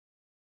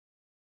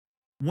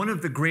One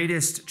of the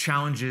greatest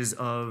challenges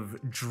of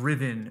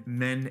driven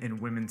men and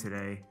women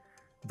today,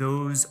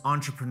 those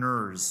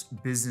entrepreneurs,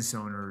 business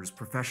owners,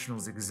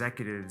 professionals,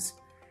 executives,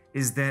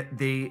 is that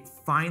they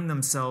find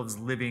themselves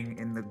living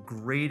in the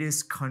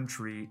greatest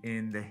country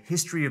in the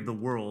history of the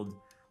world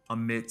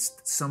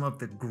amidst some of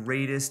the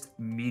greatest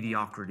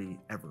mediocrity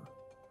ever.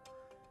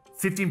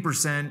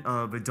 15%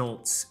 of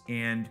adults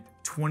and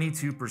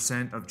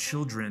 22% of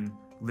children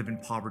live in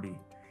poverty.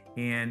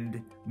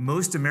 And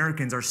most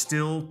Americans are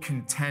still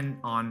content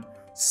on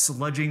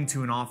sludging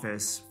to an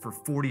office for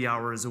 40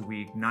 hours a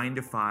week, 9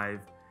 to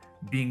 5,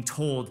 being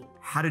told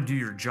how to do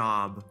your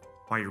job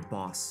by your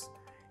boss.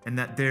 And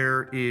that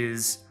there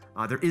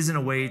isn't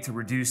a way to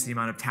reduce the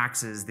amount of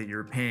taxes that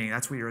you're paying.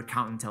 That's what your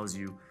accountant tells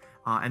you.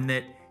 And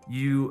that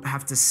you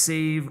have to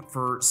save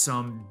for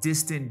some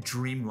distant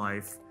dream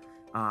life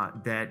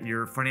that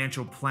your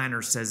financial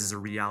planner says is a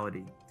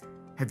reality.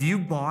 Have you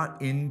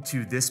bought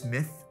into this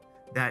myth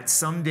that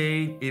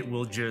someday it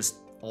will just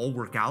all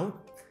work out,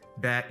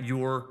 that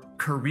your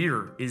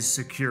career is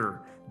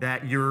secure,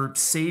 that your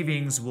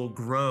savings will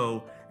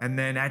grow, and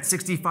then at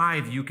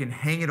 65, you can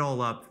hang it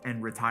all up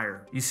and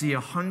retire? You see,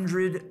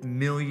 100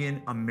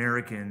 million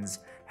Americans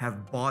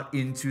have bought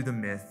into the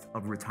myth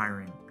of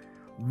retiring.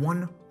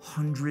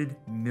 100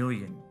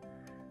 million.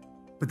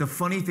 But the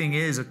funny thing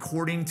is,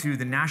 according to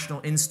the National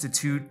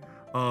Institute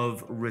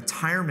of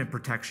Retirement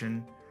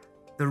Protection,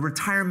 the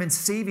retirement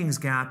savings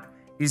gap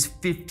is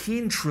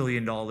 $15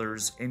 trillion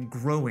and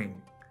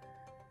growing.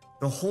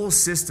 The whole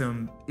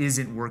system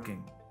isn't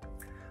working.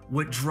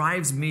 What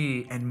drives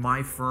me and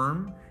my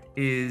firm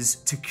is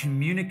to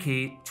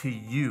communicate to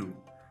you,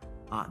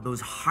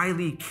 those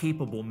highly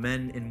capable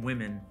men and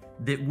women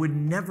that would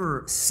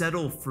never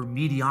settle for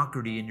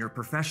mediocrity in your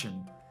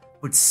profession,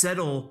 but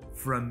settle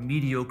for a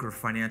mediocre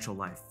financial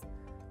life.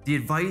 The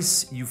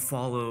advice you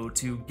follow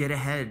to get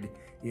ahead,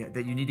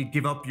 that you need to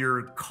give up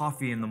your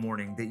coffee in the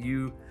morning, that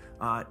you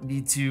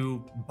need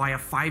to buy a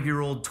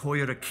 5-year-old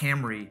Toyota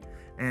Camry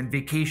and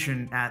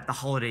vacation at the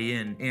Holiday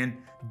Inn and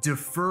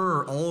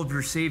defer all of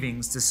your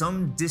savings to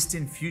some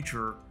distant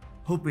future,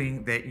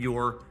 hoping that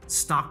your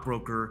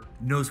stockbroker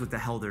knows what the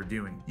hell they're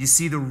doing. You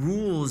see, the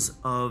rules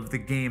of the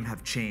game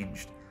have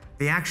changed.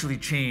 They actually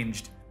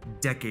changed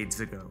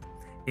decades ago,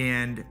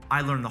 and I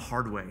learned the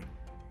hard way.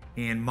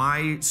 And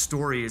my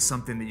story is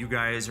something that you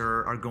guys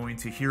are going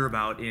to hear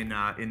about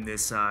in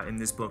this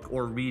book,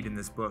 or read in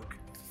this book.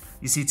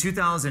 You see,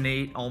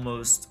 2008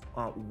 almost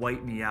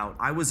wiped me out.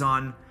 I was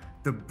on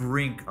the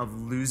brink of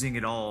losing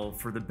it all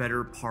for the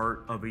better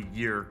part of a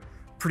year,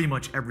 pretty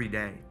much every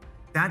day.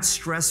 That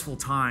stressful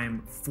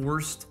time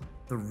forced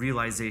the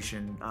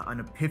realization,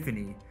 an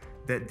epiphany,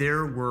 that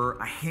there were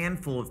a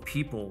handful of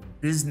people,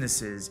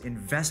 businesses,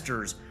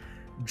 investors,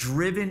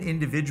 driven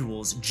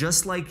individuals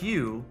just like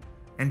you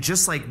and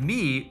just like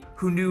me,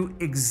 who knew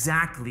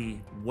exactly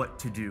what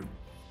to do.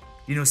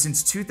 You know,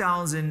 since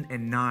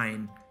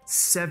 2009,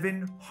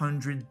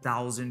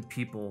 700,000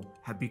 people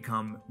have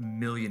become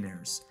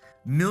millionaires.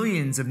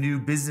 Millions of new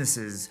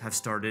businesses have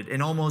started,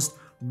 and almost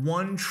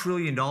 $1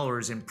 trillion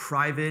in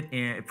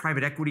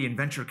private equity and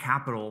venture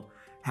capital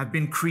have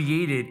been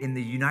created in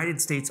the United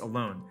States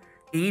alone,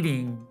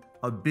 aiding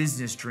a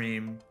business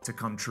dream to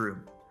come true.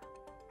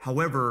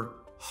 However,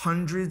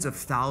 hundreds of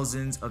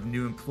thousands of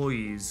new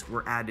employees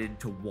were added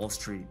to Wall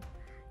Street,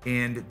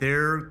 and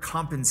their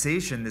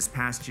compensation this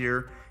past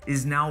year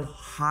is now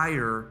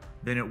higher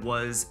than it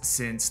was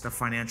since the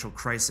financial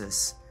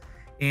crisis.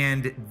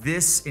 And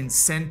this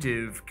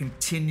incentive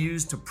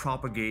continues to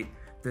propagate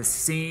the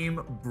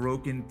same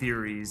broken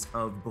theories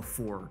of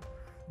before: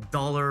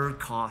 dollar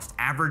cost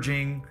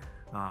averaging,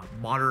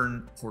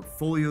 modern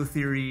portfolio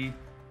theory,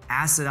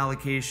 asset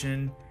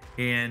allocation,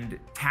 and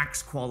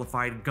tax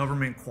qualified,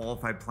 government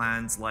qualified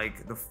plans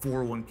like the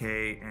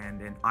 401k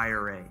and an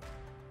IRA.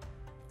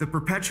 The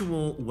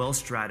perpetual wealth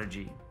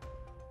strategy,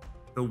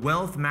 the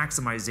wealth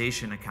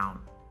maximization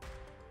account,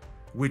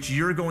 which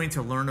you're going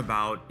to learn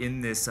about in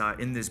this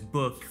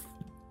book,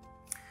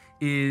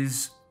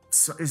 is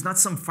not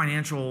some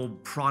financial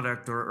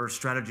product or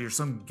strategy or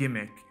some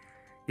gimmick.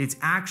 It's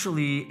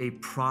actually a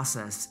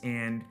process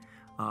and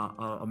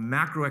a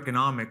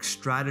macroeconomic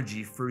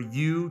strategy for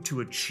you to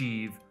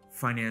achieve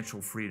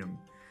financial freedom.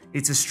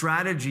 It's a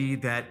strategy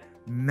that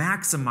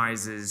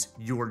maximizes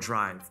your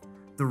drive,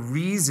 the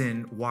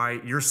reason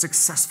why you're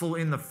successful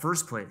in the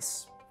first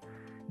place.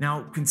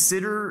 Now,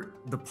 consider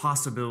the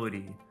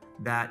possibility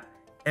that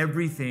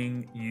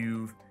everything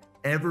you've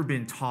ever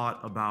been taught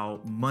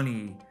about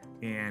money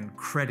and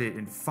credit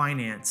and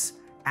finance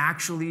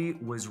actually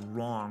was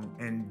wrong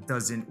and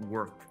doesn't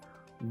work.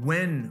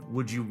 When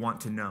would you want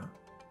to know?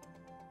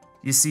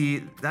 You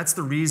see, that's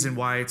the reason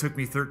why it took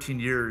me 13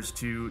 years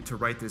to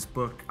write this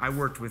book. I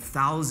worked with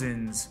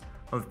thousands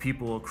of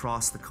people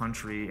across the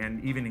country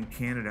and even in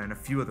Canada and a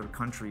few other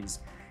countries.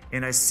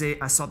 And I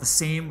saw the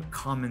same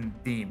common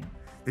theme,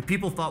 that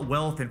people thought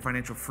wealth and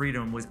financial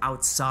freedom was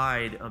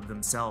outside of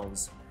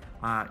themselves.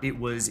 It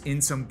was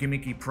in some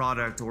gimmicky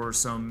product or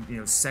some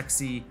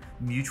sexy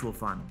mutual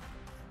fund.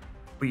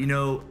 But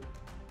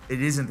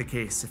it isn't the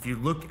case. If you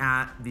look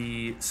at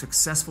the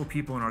successful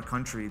people in our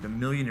country, the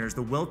millionaires,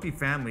 the wealthy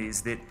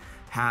families that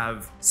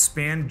have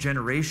spanned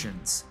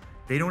generations,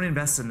 they don't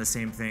invest in the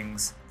same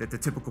things that the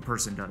typical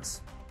person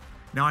does.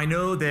 Now, I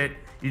know that,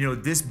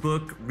 this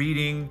book,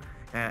 reading,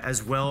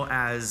 as well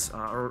as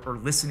or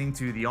listening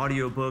to the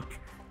audiobook,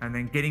 and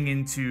then getting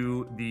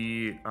into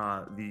the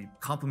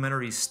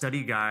complimentary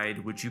study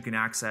guide, which you can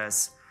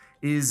access,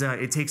 is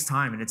it takes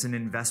time and it's an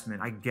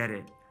investment. I get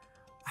it.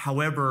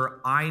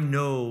 However, I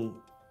know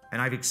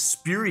and I've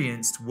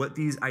experienced what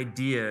these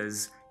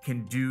ideas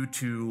can do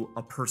to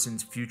a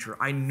person's future.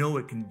 I know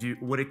it can do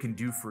what it can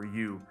do for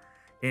you.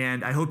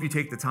 And I hope you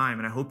take the time,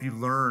 and I hope you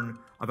learn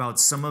about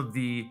some of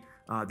the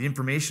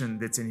information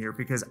that's in here,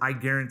 because I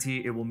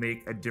guarantee it will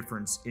make a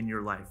difference in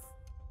your life.